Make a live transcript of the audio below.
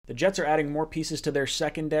The Jets are adding more pieces to their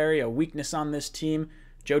secondary, a weakness on this team.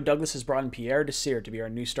 Joe Douglas has brought in Pierre Desir to be our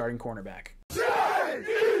new starting cornerback. Jets,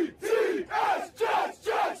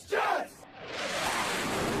 Jets, Jets!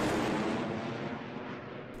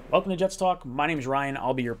 Welcome to Jets Talk. My name is Ryan.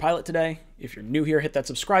 I'll be your pilot today. If you're new here, hit that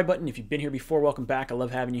subscribe button. If you've been here before, welcome back. I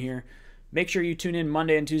love having you here. Make sure you tune in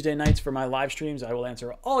Monday and Tuesday nights for my live streams. I will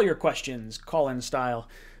answer all your questions, call-in style,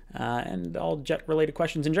 and all Jet-related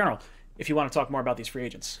questions in general, if you want to talk more about these free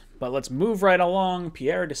agents. But let's move right along.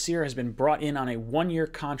 Pierre Desir has been brought in on a one-year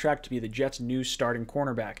contract to be the Jets' new starting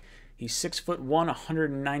cornerback. He's 6'1",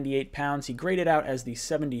 198 pounds. He graded out as the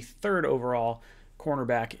 73rd overall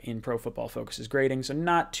cornerback in Pro Football Focus's grading, so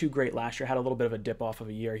not too great last year. Had a little bit of a dip off of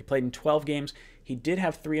a year. He played in 12 games. He did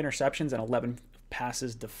have 3 interceptions and 11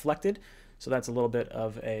 passes deflected, so that's a little bit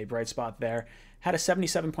of a bright spot there. Had a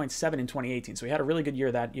 77.7 in 2018, so he had a really good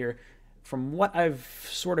year that year. From what I've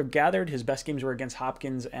sort of gathered, his best games were against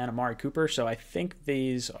Hopkins and Amari Cooper, so I think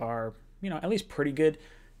these are, at least pretty good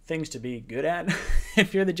things to be good at.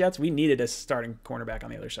 If you're the Jets, we needed a starting cornerback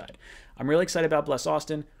on the other side. I'm really excited about Bless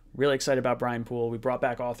Austin. Really excited about Brian Poole. We brought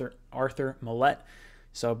back Arthur Millette.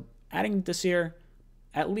 So adding Desir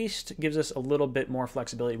at least gives us a little bit more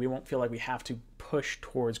flexibility. We won't feel like we have to push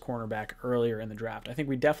towards cornerback earlier in the draft. I think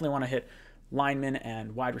we definitely want to hit lineman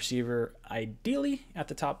and wide receiver, ideally at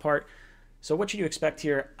the top part. So what should you expect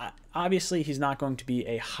here? Obviously, he's not going to be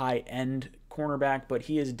a high-end cornerback, but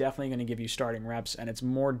he is definitely going to give you starting reps, and it's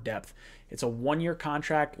more depth. It's a one-year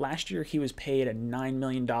contract. Last year, he was paid a $9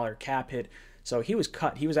 million cap hit. So he was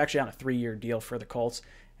cut. He was actually on a 3-year deal for the Colts.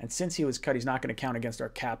 And since he was cut, he's not going to count against our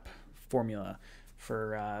cap formula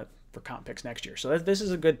for comp picks next year. So this is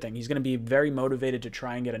a good thing. He's going to be very motivated to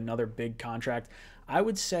try and get another big contract. I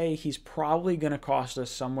would say he's probably going to cost us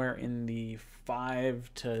somewhere in the $5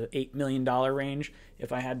 to $8 million range,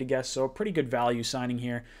 if I had to guess. So a pretty good value signing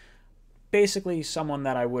here. Basically, someone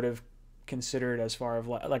that I would have considered as far as,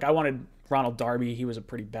 like, I wanted Ronald Darby. He was a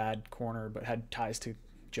pretty bad corner, but had ties to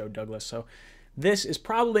Joe Douglas. So this is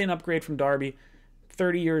probably an upgrade from Darby.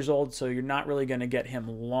 30 years old, so you're not really going to get him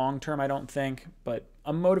long-term, I don't think, but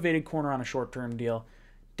a motivated corner on a short-term deal,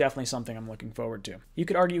 definitely something I'm looking forward to. You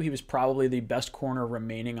could argue he was probably the best corner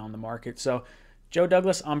remaining on the market. So Joe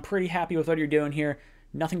Douglas, I'm pretty happy with what you're doing here.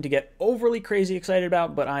 Nothing to get overly crazy excited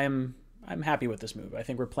about, but I'm happy with this move. I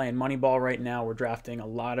think we're playing Moneyball right now. We're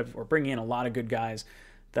bringing in a lot of good guys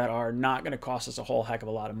that are not going to cost us a whole heck of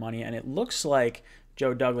a lot of money, and it looks like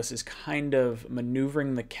Joe Douglas is kind of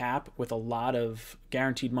maneuvering the cap with a lot of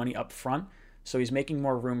guaranteed money up front, so he's making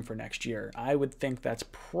more room for next year. I would think that's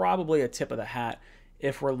probably a tip of the hat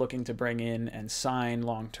if we're looking to bring in and sign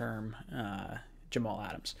long-term Jamal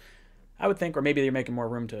Adams. I would think, or maybe they're making more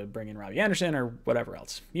room to bring in Robbie Anderson or whatever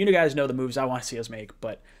else. You guys know the moves I want to see us make,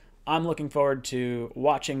 but I'm looking forward to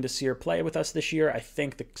watching Desir play with us this year. I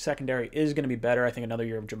think the secondary is going to be better. I think another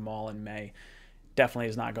year of Jamal in May definitely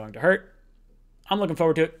is not going to hurt. I'm looking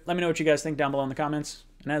forward to it. Let me know what you guys think down below in the comments.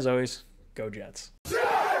 And as always, go Jets.